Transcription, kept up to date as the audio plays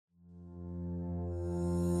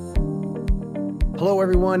Hello,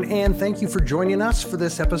 everyone, and thank you for joining us for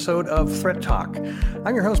this episode of Threat Talk.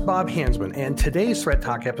 I'm your host, Bob Hansman, and today's Threat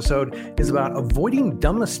Talk episode is about avoiding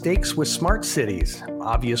dumb mistakes with smart cities,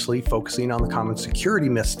 obviously focusing on the common security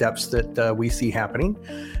missteps that we see happening.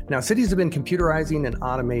 Now, cities have been computerizing and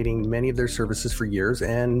automating many of their services for years,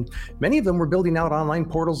 and many of them were building out online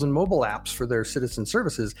portals and mobile apps for their citizen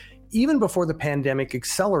services, even before the pandemic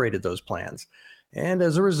accelerated those plans. And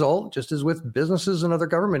as a result, just as with businesses and other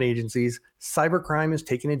government agencies, cybercrime is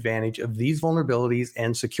taking advantage of these vulnerabilities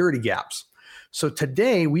and security gaps. So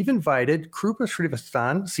today, we've invited Krupa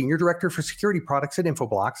Srivasthan, Senior Director for Security Products at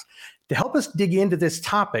Infoblox, to help us dig into this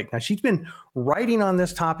topic. Now, she's been writing on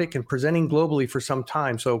this topic and presenting globally for some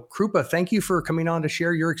time. So Krupa, thank you for coming on to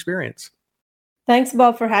share your experience. Thanks,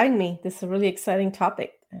 Bob, for having me. This is a really exciting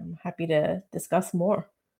topic. I'm happy to discuss more.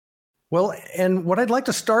 Well, and what I'd like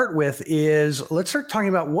to start with is let's start talking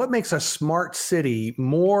about what makes a smart city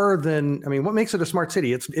more than, what makes it a smart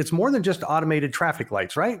city? It's more than just automated traffic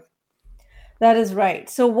lights, right? That is right.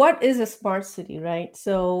 So what is a smart city, right?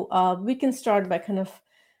 So we can start by kind of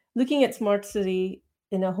looking at smart city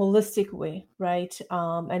in a holistic way, right?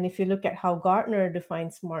 And if you look at how Gartner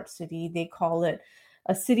defines smart city, they call it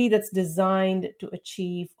a city that's designed to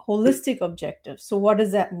achieve holistic objectives. So what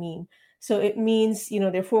does that mean? So it means,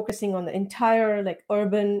 they're focusing on the entire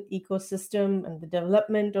urban ecosystem and the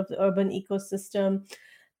development of the urban ecosystem,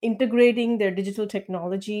 integrating their digital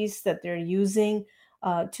technologies that they're using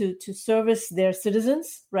to service their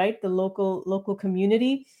citizens, right? The local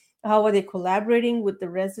community. How are they collaborating with the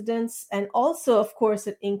residents? And also, of course,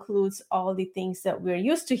 it includes all the things that we're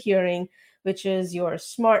used to hearing, which is your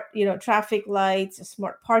smart, traffic lights,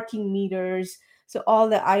 smart parking meters. So all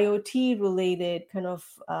the IoT related kind of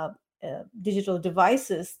digital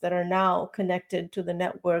devices that are now connected to the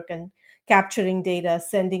network and capturing data,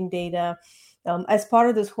 sending data as part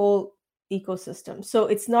of this whole ecosystem. So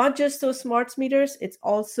it's not just those smart meters, it's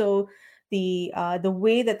also the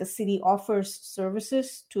way that the city offers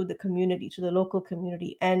services to the community, to the local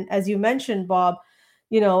community. And as you mentioned, Bob,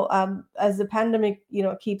 as the pandemic,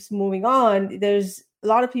 keeps moving on, there's a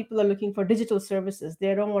lot of people are looking for digital services.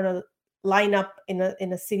 They don't want to line up in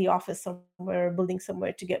a city office somewhere, building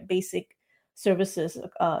somewhere to get basic services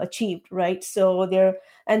achieved, right? So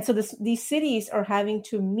these cities are having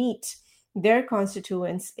to meet their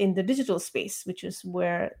constituents in the digital space, which is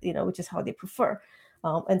how they prefer.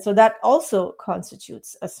 And so that also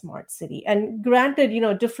constitutes a smart city. And granted,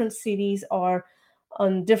 different cities are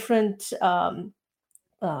on different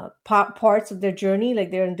parts of their journey,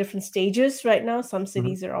 like they're in different stages right now. Some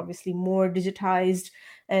cities are obviously more digitized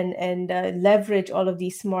and leverage all of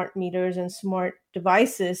these smart meters and smart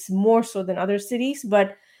devices more so than other cities,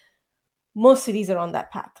 but most cities are on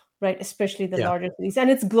that path, right? Especially the larger cities. And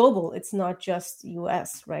it's global. It's not just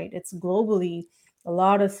US, right? It's globally. A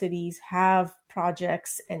lot of cities have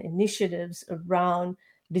projects and initiatives around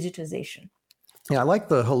digitization. Yeah, I like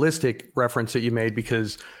the holistic reference that you made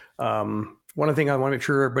because one thing I want to make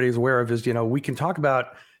sure everybody's aware of is, we can talk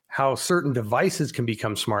about how certain devices can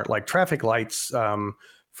become smart, like traffic lights.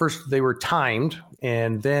 First, they were timed,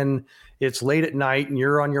 and then it's late at night and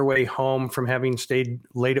you're on your way home from having stayed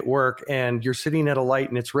late at work and you're sitting at a light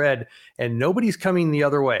and it's red and nobody's coming the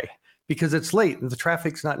other way because it's late and the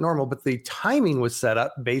traffic's not normal, but the timing was set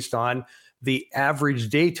up based on the average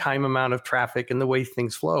daytime amount of traffic and the way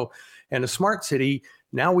things flow. And a smart city,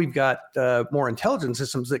 now we've got more intelligent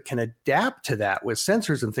systems that can adapt to that with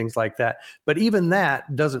sensors and things like that. But even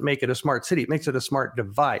that doesn't make it a smart city. It makes it a smart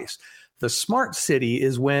device. The smart city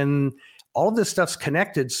is when all of this stuff's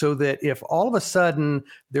connected so that if all of a sudden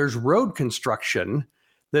there's road construction,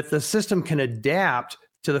 that the system can adapt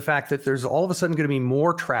to the fact that there's all of a sudden going to be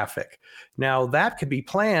more traffic. Now, that could be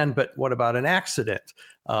planned, but what about an accident?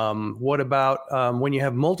 What about when you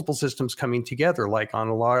have multiple systems coming together, like on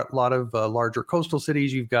a lot of larger coastal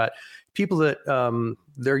cities, you've got people that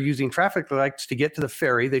they're using traffic lights to get to the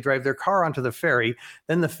ferry. They drive their car onto the ferry.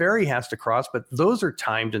 Then the ferry has to cross, but those are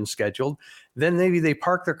timed and scheduled. Then maybe they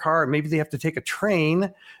park their car. Maybe they have to take a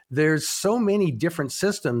train. There's so many different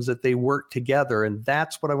systems that they work together. And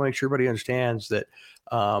that's what I want to make sure everybody understands that,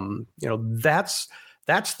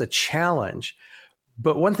 that's the challenge.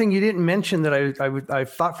 But one thing you didn't mention that I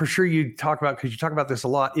thought for sure you'd talk about, because you talk about this a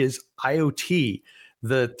lot, is IoT,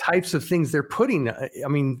 the types of things they're putting.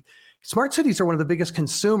 Smart cities are one of the biggest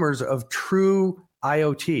consumers of true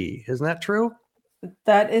IoT. Isn't that true?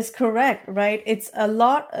 That is correct, right? It's a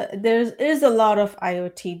lot. There is a lot of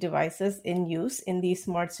IoT devices in use in these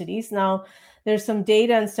smart cities. Now, there's some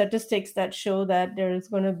data and statistics that show that there is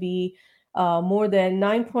going to be more than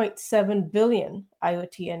 9.7 billion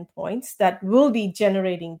IoT endpoints that will be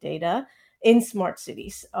generating data. in smart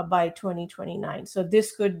cities by 2029. So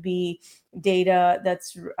this could be data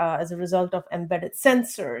that's as a result of embedded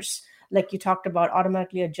sensors, like you talked about,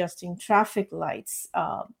 automatically adjusting traffic lights,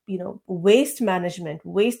 waste management,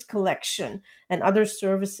 waste collection, and other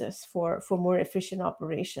services for more efficient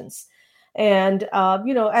operations. And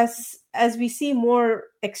as we see more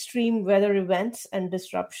extreme weather events and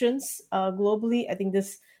disruptions globally, I think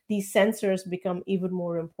these sensors become even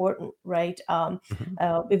more important, right?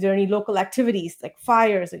 If there are any local activities like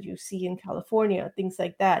fires that you see in California, things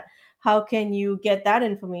like that, how can you get that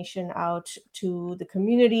information out to the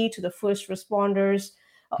community, to the first responders?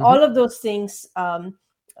 All of those things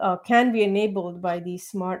can be enabled by these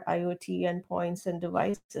smart IoT endpoints and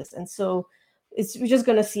devices. And so we're just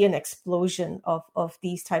going to see an explosion of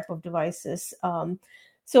these type of devices.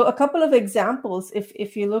 So a couple of examples,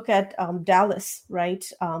 if you look at Dallas, right,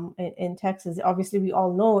 in Texas, obviously we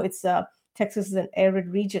all know Texas is an arid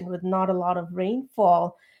region with not a lot of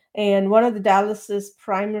rainfall. And one of the Dallas's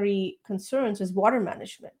primary concerns is water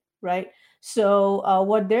management, right? So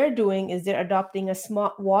what they're doing is they're adopting a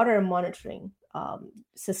smart water monitoring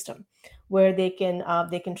system where they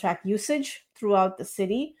can track usage throughout the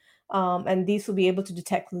city. And these will be able to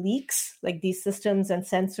detect leaks. Like these systems and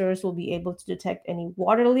sensors will be able to detect any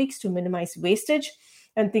water leaks to minimize wastage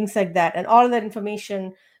and things like that. And all of that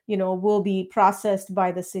information, will be processed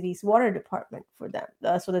by the city's water department for them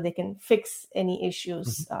so that they can fix any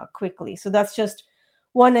issues quickly. So that's just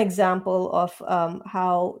one example of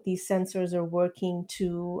how these sensors are working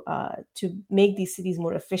to make these cities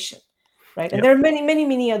more efficient, right? And there are many, many,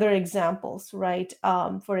 many other examples, right?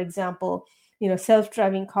 For example,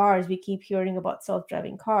 self-driving cars. We keep hearing about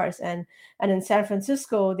self-driving cars, and in San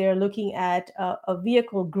Francisco, they're looking at a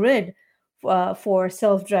vehicle grid for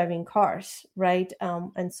self-driving cars, right?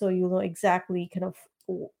 And so you know exactly kind of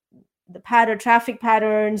the traffic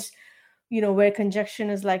patterns, where congestion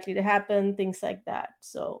is likely to happen, things like that.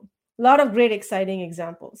 So a lot of great, exciting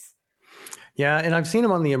examples. Yeah, and I've seen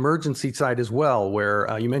them on the emergency side as well, where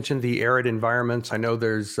you mentioned the arid environments. I know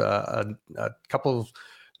there's a couple of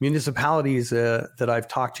municipalities that I've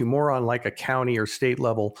talked to more on like a county or state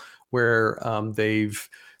level, where they've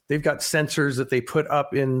got sensors that they put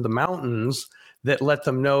up in the mountains that let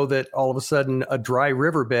them know that all of a sudden a dry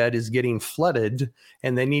riverbed is getting flooded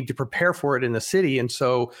and they need to prepare for it in the city. And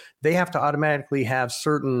so they have to automatically have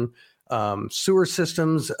certain sewer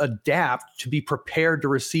systems adapt to be prepared to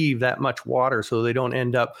receive that much water so they don't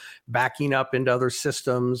end up backing up into other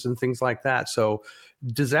systems and things like that. So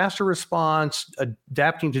disaster response,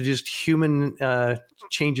 adapting to just human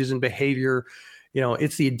changes in behavior,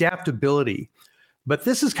 it's the adaptability. But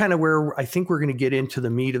this is kind of where I think we're going to get into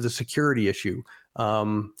the meat of the security issue.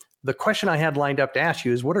 The question I had lined up to ask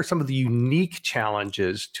you is, what are some of the unique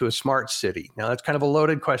challenges to a smart city? Now, that's kind of a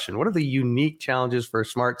loaded question. What are the unique challenges for a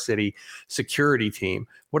smart city security team?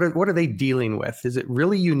 What are they dealing with? Is it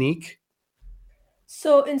really unique?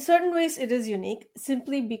 So in certain ways, it is unique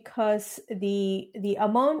simply because the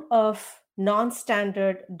amount of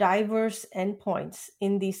non-standard, diverse endpoints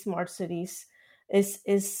in these smart cities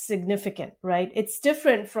is significant, right? It's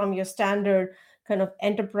different from your standard kind of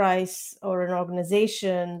enterprise or an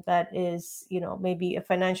organization that is, maybe a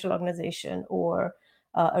financial organization or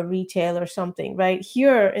a retail or something, right?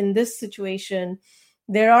 Here in this situation,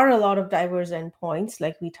 there are a lot of diverse endpoints,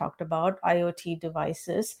 like we talked about, IoT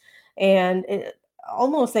devices, and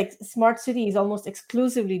almost like smart city is almost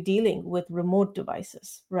exclusively dealing with remote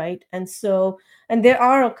devices, right? And they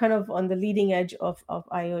are kind of on the leading edge of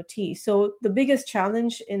IoT. So the biggest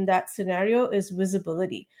challenge in that scenario is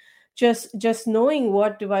visibility. Just knowing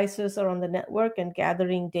what devices are on the network and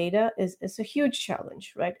gathering data is a huge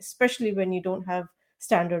challenge, right? Especially when you don't have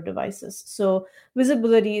standard devices. So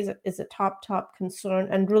visibility is a top concern.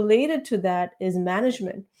 And related to that is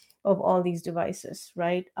management of all these devices,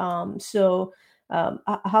 right? How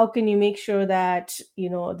can you make sure that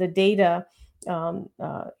the data, or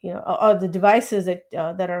the devices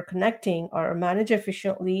that are connecting are managed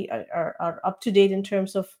efficiently, are up to date in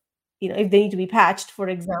terms of if they need to be patched, for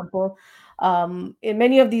example.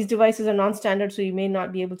 Many of these devices are non-standard, so you may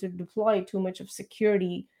not be able to deploy too much of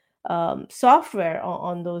security software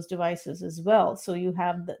on those devices as well. So you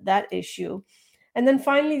have that issue. And then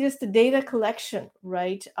finally, just the data collection,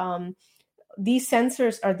 right? These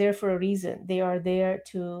sensors are there for a reason. They are there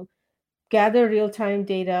to gather real-time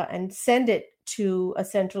data and send it to a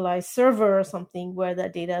centralized server or something where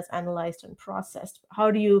that data is analyzed and processed. How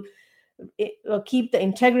do you keep the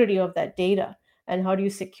integrity of that data, and how do you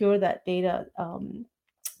secure that data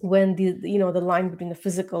when the line between the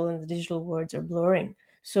physical and the digital worlds are blurring?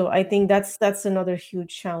 So I think that's another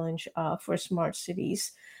huge challenge for smart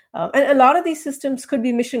cities. And a lot of these systems could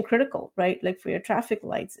be mission critical, right? Like for your traffic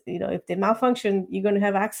lights, if they malfunction, you're going to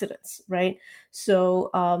have accidents, right?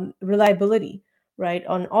 So reliability, right,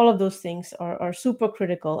 on all of those things are super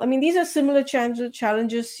critical. I mean, these are similar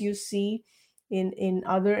challenges you see in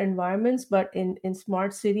other environments, but in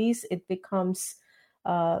smart cities, it becomes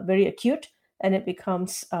very acute, and it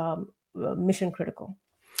becomes mission critical.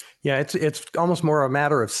 Yeah, it's almost more a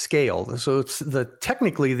matter of scale. So it's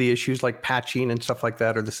technically the issues like patching and stuff like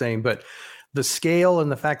that are the same, but the scale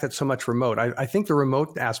and the fact that so much remote, I think the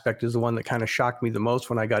remote aspect is the one that kind of shocked me the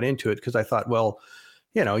most when I got into it, because I thought, well,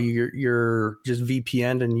 you're just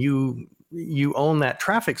VPN and you own that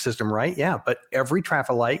traffic system, right? Yeah, but every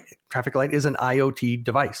traffic light is an IoT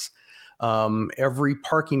device. Every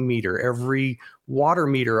parking meter, every water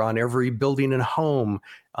meter on every building and home.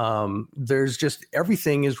 There's just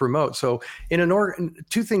everything is remote. So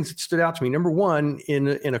two things that stood out to me. Number one,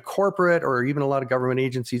 in a corporate or even a lot of government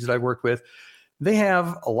agencies that I've worked with, they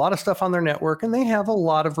have a lot of stuff on their network and they have a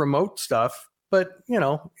lot of remote stuff, but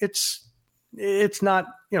it's not,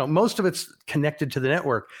 most of it's connected to the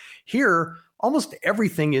network. Here, almost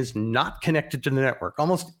everything is not connected to the network.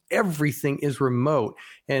 Almost everything is remote.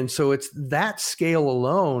 And so it's that scale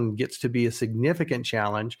alone gets to be a significant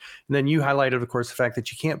challenge. And then you highlighted, of course, the fact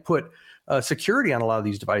that you can't put security on a lot of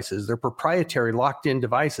these devices. They're proprietary, locked-in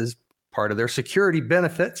devices. Part of their security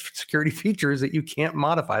benefits, security features that you can't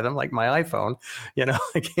modify them, like my iPhone.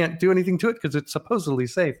 I can't do anything to it because it's supposedly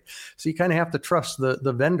safe. So you kind of have to trust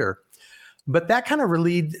the vendor. But that kind of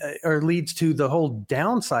leads to the whole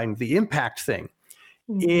downside, the impact thing.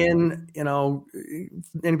 Anybody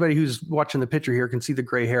who's watching the picture here can see the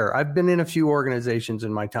gray hair. I've been in a few organizations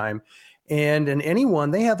in my time, and in any one,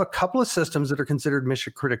 they have a couple of systems that are considered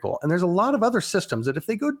mission critical. And there's a lot of other systems that if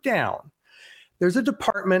they go down, there's a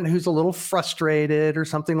department who's a little frustrated or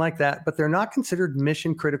something like that, but they're not considered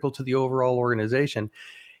mission critical to the overall organization.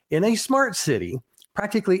 In a smart city,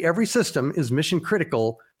 practically every system is mission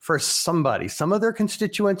critical for somebody, some of their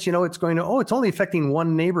constituents. It's only affecting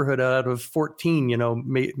one neighborhood out of 14,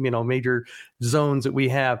 major zones that we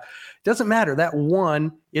have. Doesn't matter. That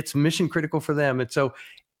one, it's mission critical for them. And so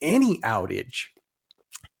any outage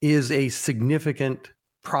is a significant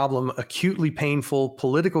problem, acutely painful,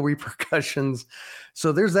 political repercussions.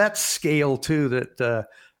 So there's that scale too that,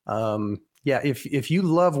 if you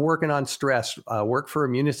love working on stress, work for a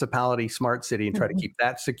municipality, smart city, and try to keep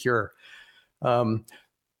that secure.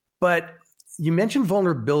 But you mentioned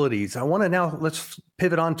vulnerabilities. I want to let's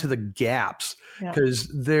pivot on to the gaps, because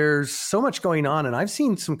there's so much going on. And I've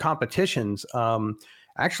seen some competitions.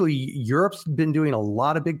 Actually, Europe's been doing a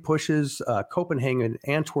lot of big pushes. Copenhagen,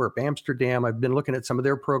 Antwerp, Amsterdam. I've been looking at some of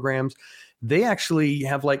their programs. They actually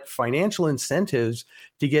have like financial incentives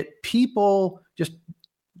to get people, just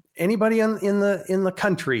anybody in the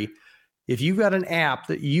country, if you've got an app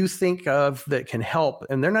that you think of that can help,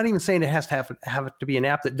 and they're not even saying it has to have to be an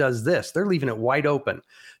app that does this, they're leaving it wide open.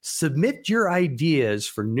 Submit your ideas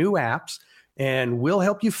for new apps and we'll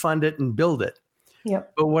help you fund it and build it.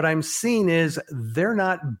 Yep. But what I'm seeing is they're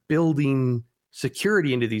not building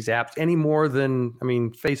security into these apps any more than,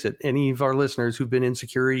 face it, any of our listeners who've been in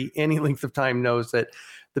security any length of time knows that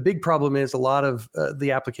the big problem is a lot of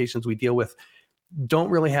the applications we deal with don't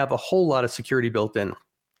really have a whole lot of security built in.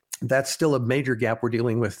 That's still a major gap we're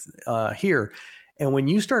dealing with here. And when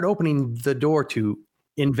you start opening the door to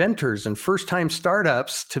inventors and first-time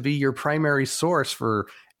startups to be your primary source for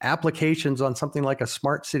applications on something like a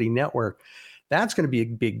smart city network, that's going to be a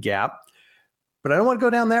big gap. But I don't want to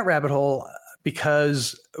go down that rabbit hole,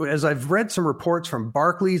 because as I've read some reports from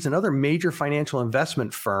Barclays and other major financial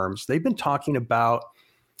investment firms, they've been talking about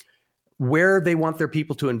where they want their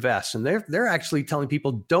people to invest. And they're actually telling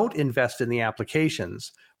people, don't invest in the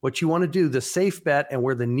applications. What you want to do, the safe bet and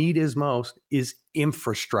where the need is most, is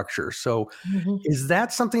infrastructure. So is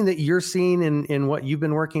that something that you're seeing in what you've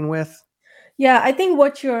been working with? Yeah, I think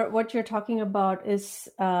what you're talking about is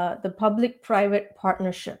the public-private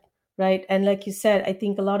partnership, right? And like you said, I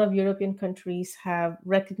think a lot of European countries have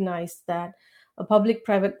recognized that a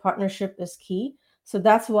public-private partnership is key. So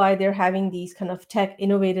that's why they're having these kind of tech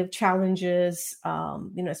innovative challenges,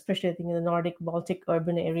 especially I think in the Nordic, Baltic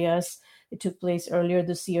urban areas. It took place earlier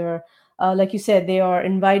this year. Like you said, they are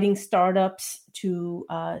inviting startups to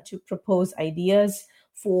propose ideas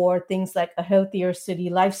for things like a healthier city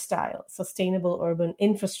lifestyle, sustainable urban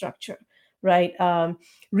infrastructure, right?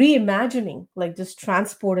 Reimagining like just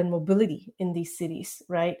transport and mobility in these cities,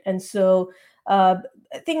 right? And so I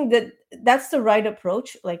think that's the right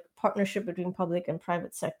approach. Like partnership between public and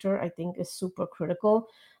private sector, I think, is super critical.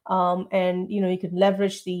 And you can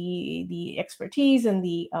leverage the expertise and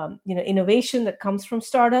the innovation that comes from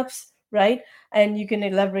startups, right? And you can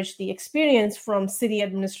leverage the experience from city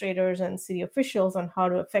administrators and city officials on how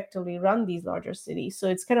to effectively run these larger cities. So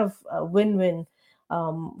it's kind of a win-win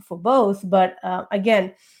for both. But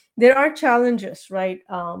again, there are challenges, right?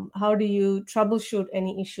 How do you troubleshoot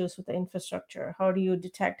any issues with the infrastructure? How do you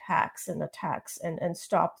detect hacks and attacks and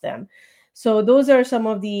stop them? So those are some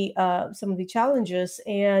of the challenges.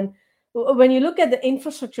 And when you look at the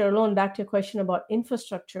infrastructure alone, back to your question about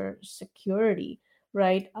infrastructure security,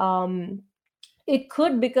 right? It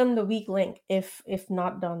could become the weak link if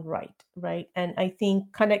not done right? And I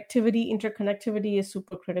think interconnectivity is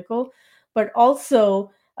super critical, but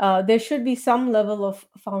also there should be some level of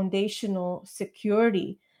foundational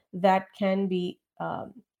security that can be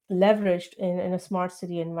leveraged in a smart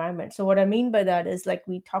city environment. So what I mean by that is, like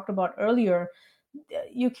we talked about earlier,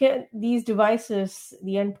 these devices,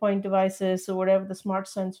 the endpoint devices or whatever, the smart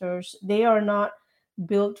sensors, they are not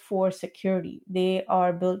built for security. They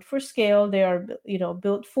are built for scale. They are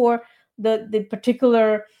built for the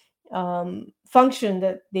particular function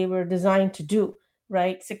that they were designed to do,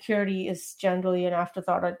 right? Security is generally an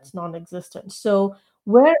afterthought. It's non-existent. So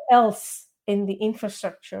where else in the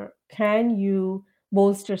infrastructure can you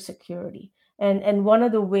bolster security? And one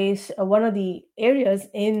of the ways, one of the areas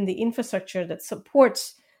in the infrastructure that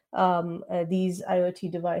supports these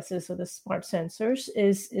IoT devices or the smart sensors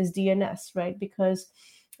is DNS, right? Because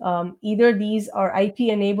either these are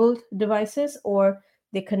IP-enabled devices or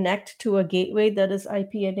they connect to a gateway that is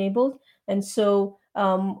IP-enabled. And so,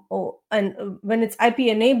 when it's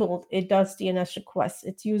IP-enabled, it does DNS requests.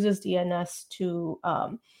 It uses DNS to,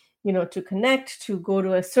 to connect, to go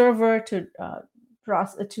to a server,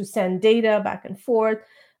 to send data back and forth,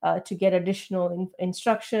 to get additional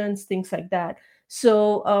instructions, things like that.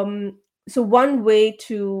 So, so one way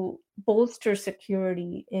to bolster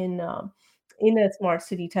security in a smart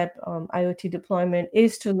city type IoT deployment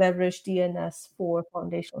is to leverage DNS for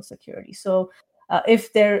foundational security. So,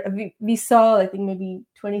 we saw, I think maybe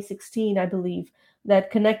 2016, I believe,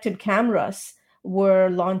 that connected cameras were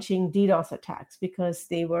launching DDoS attacks because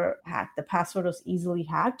they were hacked. The password was easily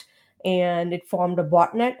hacked, and it formed a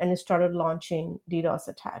botnet and it started launching DDoS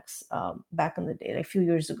attacks back in the day, like a few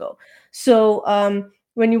years ago. So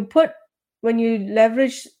when you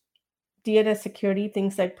leverage DNS security,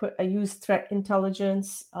 things like use threat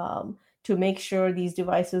intelligence to make sure these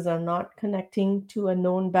devices are not connecting to a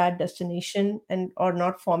known bad destination and or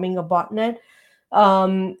not forming a botnet,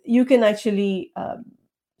 you can actually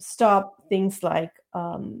stop things like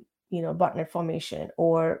botnet formation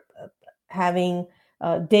or having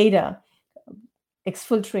data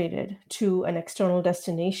exfiltrated to an external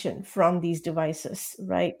destination from these devices,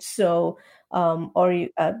 right? So, or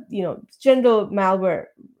general malware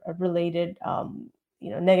related,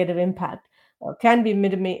 negative impact can be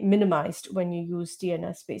minimized when you use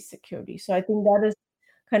DNS-based security. So I think that is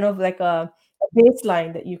kind of like a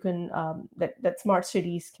baseline that you can that smart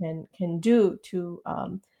cities can do to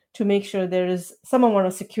make sure there is some amount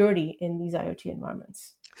of security in these IoT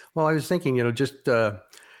environments. Well, I was thinking, I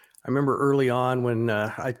remember early on when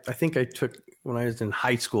I think I took, when I was in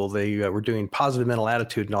high school, they were doing positive mental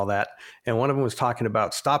attitude and all that. And one of them was talking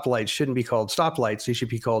about stoplights shouldn't be called stoplights. They should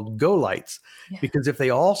be called go lights. Yeah. Because if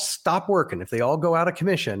they all stop working, if they all go out of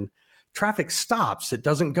commission, traffic stops. It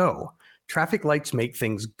doesn't go. Traffic lights make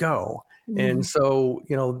things go. And so,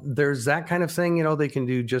 there's that kind of thing, they can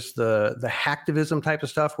do just the hacktivism type of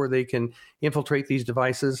stuff where they can infiltrate these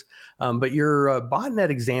devices. But your botnet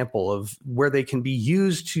example of where they can be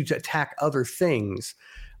used to attack other things,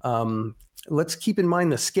 let's keep in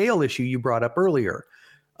mind the scale issue you brought up earlier.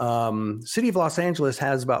 City of Los Angeles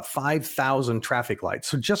has about 5,000 traffic lights.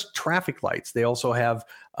 So just traffic lights. They also have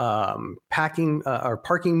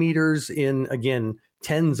parking meters in, again,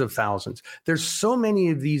 tens of thousands. There's so many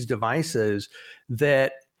of these devices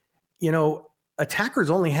that, attackers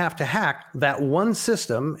only have to hack that one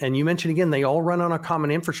system. And you mentioned, again, they all run on a common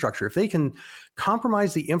infrastructure. If they can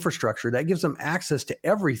compromise the infrastructure, that gives them access to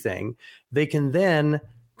everything. They can then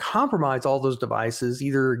compromise all those devices,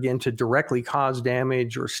 either, again, to directly cause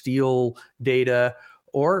damage or steal data,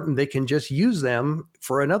 or they can just use them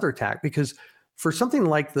for another attack. Because for something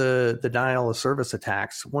like the denial of service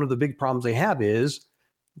attacks, one of the big problems they have is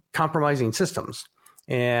compromising systems.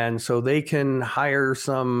 And so they can hire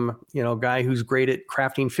some, guy who's great at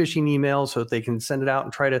crafting phishing emails so that they can send it out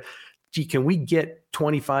and try to, can we get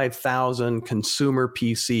 25,000 consumer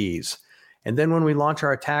PCs? And then when we launch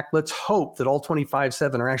our attack, let's hope that all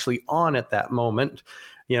 25,7 are actually on at that moment,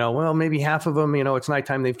 well, maybe half of them, it's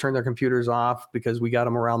nighttime, they've turned their computers off because we got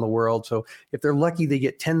them around the world. So if they're lucky, they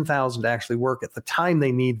get 10,000 to actually work at the time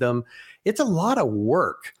they need them. It's a lot of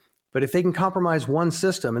work. But if they can compromise one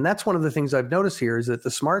system, and that's one of the things I've noticed here, is that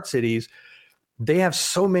the smart cities, they have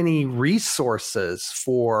so many resources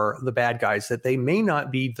for the bad guys that they may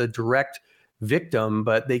not be the direct victim,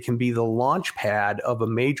 but they can be the launch pad of a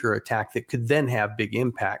major attack that could then have big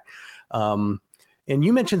impact. And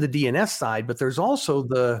you mentioned the DNS side, but there's also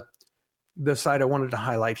the side I wanted to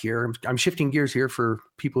highlight here. I'm shifting gears here for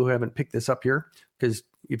people who haven't picked this up here, because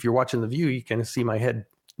if you're watching the view, you kind of see my head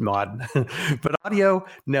nod, but audio,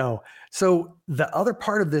 no. So the other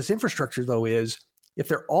part of this infrastructure, though, is if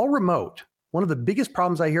they're all remote, one of the biggest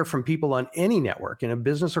problems I hear from people on any network, in a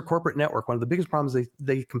business or corporate network, one of the biggest problems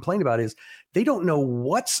they complain about is they don't know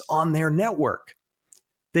what's on their network.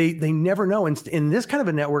 They never know. And in this kind of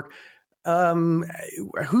a network,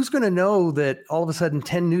 who's going to know that all of a sudden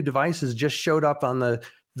 10 new devices just showed up on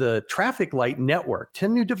the traffic light network?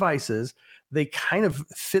 10 new devices, they kind of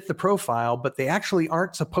fit the profile, but they actually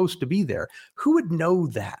aren't supposed to be there. Who would know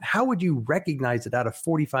that? How would you recognize it out of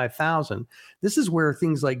 45,000? This is where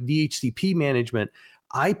things like DHCP management,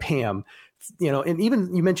 IPAM, and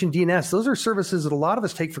even you mentioned DNS, those are services that a lot of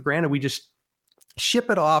us take for granted. We just ship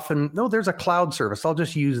it off and, no, there's a cloud service, I'll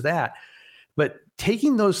just use that. But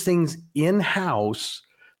taking those things in-house,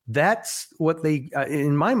 that's what they,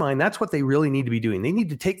 in my mind, that's what they really need to be doing. They need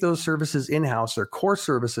to take those services in-house, their core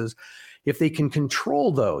services. If they can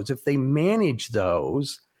control those, if they manage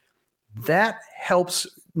those, that helps,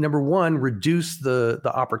 number one, reduce the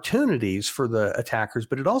opportunities for the attackers,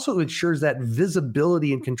 but it also ensures that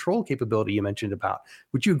visibility and control capability you mentioned about.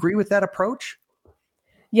 Would you agree with that approach?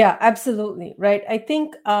 Yeah, absolutely. Right. I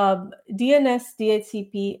think DNS,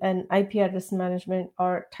 DHCP, and IP address management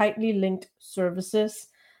are tightly linked services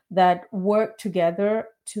that work together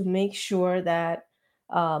to make sure that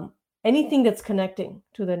anything that's connecting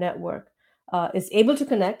to the network is able to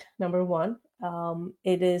connect. Number one,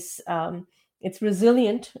 it's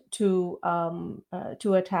resilient to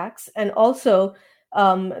attacks, and also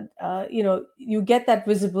you get that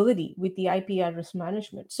visibility with the IP address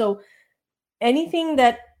management. So anything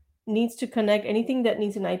that needs to connect, anything that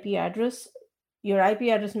needs an IP address, your IP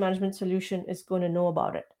address management solution is going to know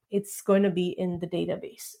about it. It's going to be in the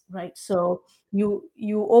database, right? So you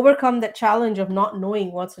overcome that challenge of not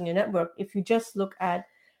knowing what's on your network. If you just look at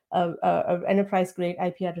a enterprise-grade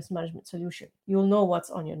IP address management solution, you'll know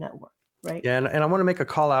what's on your network, right? Yeah, and I want to make a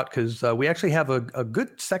call out because we actually have a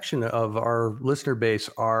good section of our listener base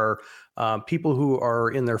are people who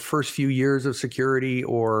are in their first few years of security,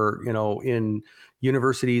 or in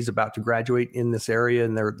universities about to graduate in this area,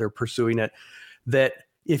 and they're pursuing it. That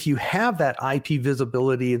if you have that IP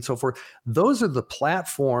visibility and so forth, those are the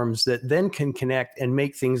platforms that then can connect and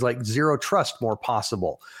make things like zero trust more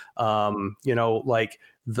possible. Like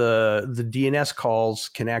the DNS calls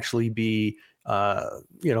can actually be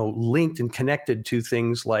linked and connected to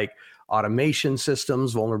things like automation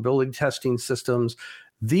systems, vulnerability testing systems.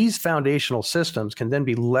 These foundational systems can then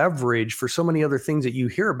be leveraged for so many other things that you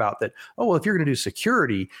hear about that, oh, well, if you're going to do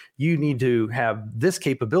security, you need to have this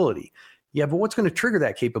capability. Yeah, but what's going to trigger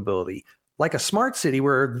that capability? Like a smart city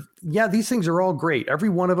where, yeah, these things are all great. Every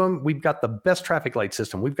one of them, we've got the best traffic light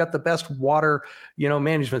system. We've got the best water,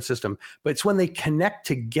 management system. But it's when they connect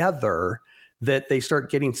together that they start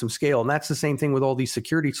getting some scale. And that's the same thing with all these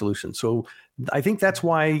security solutions. So I think that's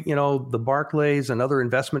why, the Barclays and other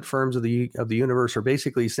investment firms of the universe are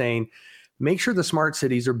basically saying, make sure the smart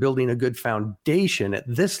cities are building a good foundation at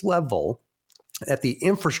this level, at the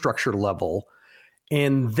infrastructure level,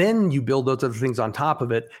 and then you build those other things on top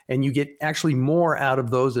of it, and you get actually more out of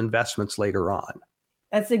those investments later on.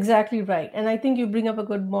 That's exactly right. And I think you bring up a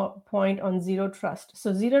good point on zero trust.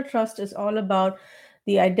 So zero trust is all about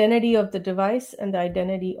the identity of the device and the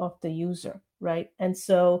identity of the user, right? And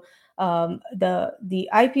so the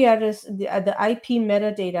IP address, the IP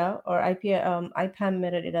metadata, or IPAM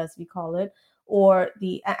metadata as we call it, or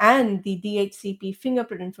the DHCP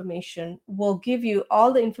fingerprint information will give you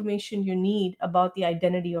all the information you need about the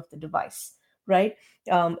identity of the device, right?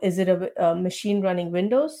 Is it a machine running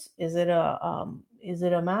Windows? Is it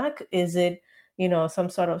a Mac? Is it some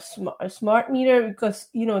sort of smart meter? Because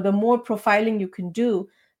the more profiling you can do,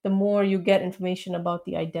 the more you get information about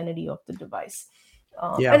the identity of the device.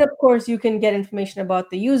 And of course, you can get information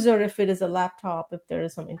about the user if it is a laptop, if there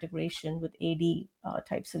is some integration with AD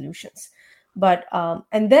type solutions. But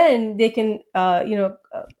and then they can,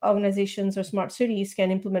 organizations or smart cities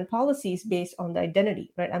can implement policies based on the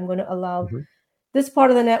identity, right? I'm going to allow this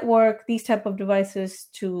part of the network, these type of devices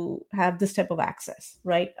to have this type of access,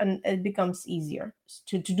 right? And it becomes easier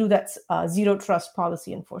to do that zero trust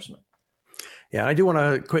policy enforcement. Yeah, I do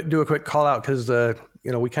want to do a quick call out because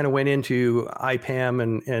we kind of went into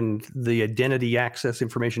IPAM and the identity access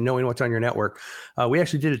information, knowing what's on your network. We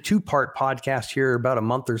actually did a 2-part podcast here about a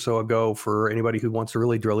month or so ago for anybody who wants to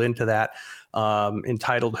really drill into that,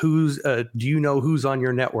 entitled "Do you know who's on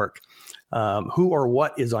your network?" Who or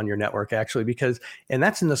what is on your network, actually, and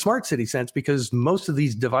that's in the smart city sense, because most of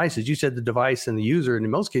these devices, you said the device and the user, and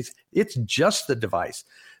in most cases, it's just the device.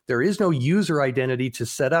 There is no user identity to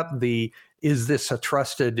set up is this a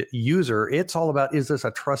trusted user? It's all about, is this a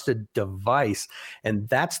trusted device? And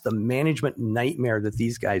that's the management nightmare that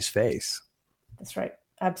these guys face. That's right.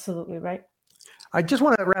 Absolutely right. I just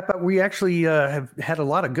want to wrap up. We actually have had a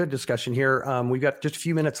lot of good discussion here. We've got just a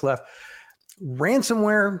few minutes left.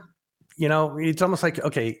 Ransomware, it's almost like,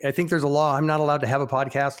 okay, I think there's a law. I'm not allowed to have a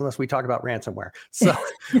podcast unless we talk about ransomware. So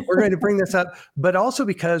we're going to bring this up, but also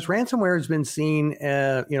because ransomware has been seen,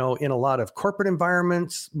 in a lot of corporate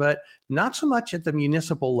environments, but not so much at the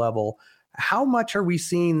municipal level. How much are we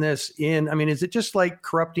seeing this is it just like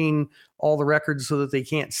corrupting all the records so that they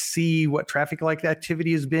can't see what traffic light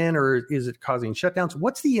activity has been, or is it causing shutdowns?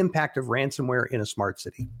 What's the impact of ransomware in a smart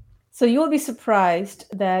city? So you'll be surprised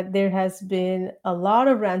that there has been a lot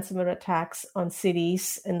of ransomware attacks on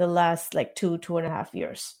cities in the last 2.5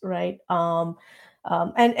 years, right? And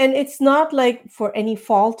it's not like for any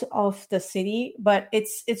fault of the city, but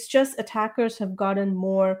it's just attackers have gotten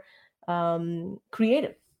more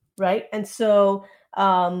creative, right? And so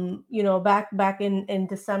back in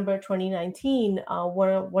December 2019,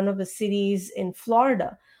 one of the cities in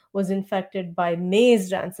Florida was infected by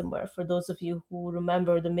Maze ransomware. For those of you who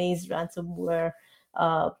remember the Maze ransomware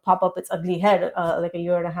pop up its ugly head like a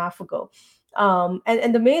year and a half ago.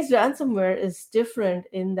 And the Maze ransomware is different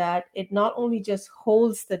in that it not only just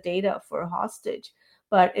holds the data for a hostage,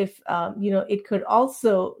 but if it could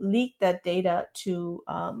also leak that data to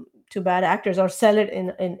bad actors or sell it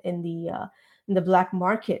in the black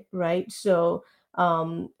market, right? So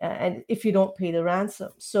and if you don't pay the ransom.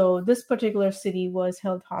 So this particular city was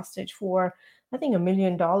held hostage for, I think, $1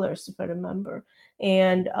 million, if I remember.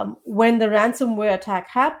 And when the ransomware attack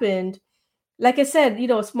happened, like I said,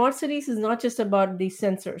 smart cities is not just about these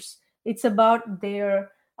sensors. It's about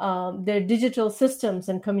their digital systems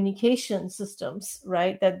and communication systems,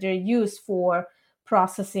 right? That they're used for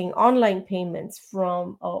processing online payments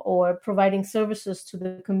from or providing services to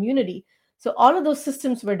the community. So all of those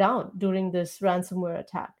systems were down during this ransomware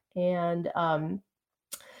attack. And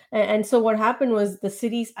so what happened was the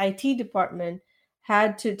city's IT department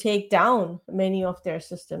had to take down many of their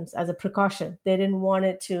systems as a precaution. They didn't want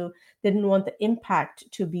the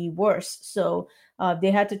impact to be worse. So they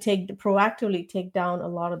had to proactively take down a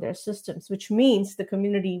lot of their systems, which means the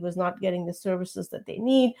community was not getting the services that they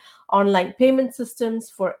need. Online payment systems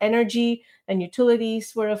for energy and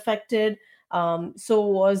utilities were affected. So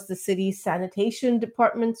was the city's sanitation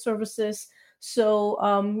department services. So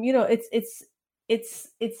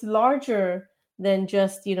it's larger than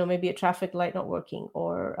just maybe a traffic light not working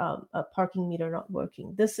or a parking meter not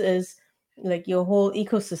working. This is like your whole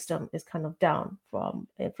ecosystem is kind of down from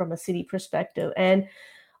a city perspective. And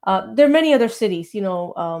there are many other cities.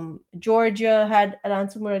 Georgia had a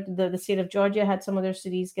ransomware. The state of Georgia had some other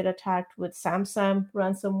cities get attacked with SamSam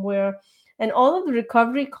ransomware. And all of the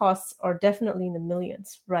recovery costs are definitely in the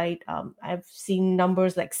millions, right? I've seen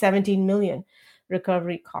numbers like 17 million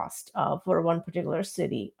recovery cost for one particular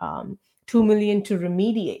city, 2 million to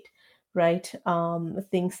remediate, right?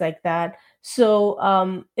 Things like that.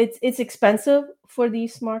 So it's expensive for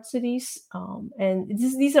these smart cities, and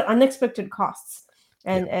these are unexpected costs.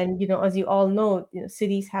 And as you all know,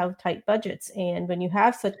 cities have tight budgets, and when you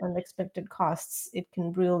have such unexpected costs, it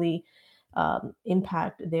can really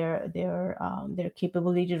impact their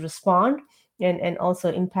capability to respond and also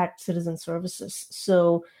impact citizen services.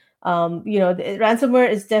 So the ransomware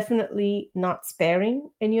is definitely not sparing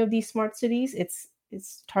any of these smart cities.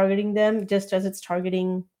 It's targeting them just as it's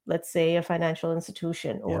targeting, let's say, a financial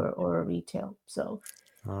institution or a retail. So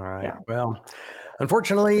all right. Yeah. Well,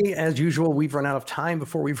 unfortunately, as usual, we've run out of time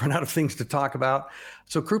before we've run out of things to talk about.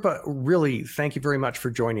 So Krupa, really, thank you very much for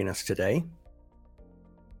joining us today.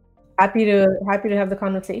 Happy to have the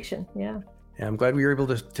conversation. Yeah. And I'm glad we were able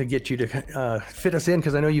to get you to fit us in,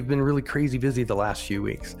 because I know you've been really crazy busy the last few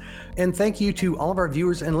weeks. And thank you to all of our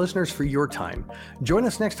viewers and listeners for your time. Join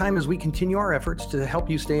us next time as we continue our efforts to help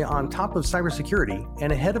you stay on top of cybersecurity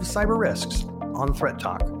and ahead of cyber risks on Threat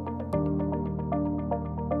Talk.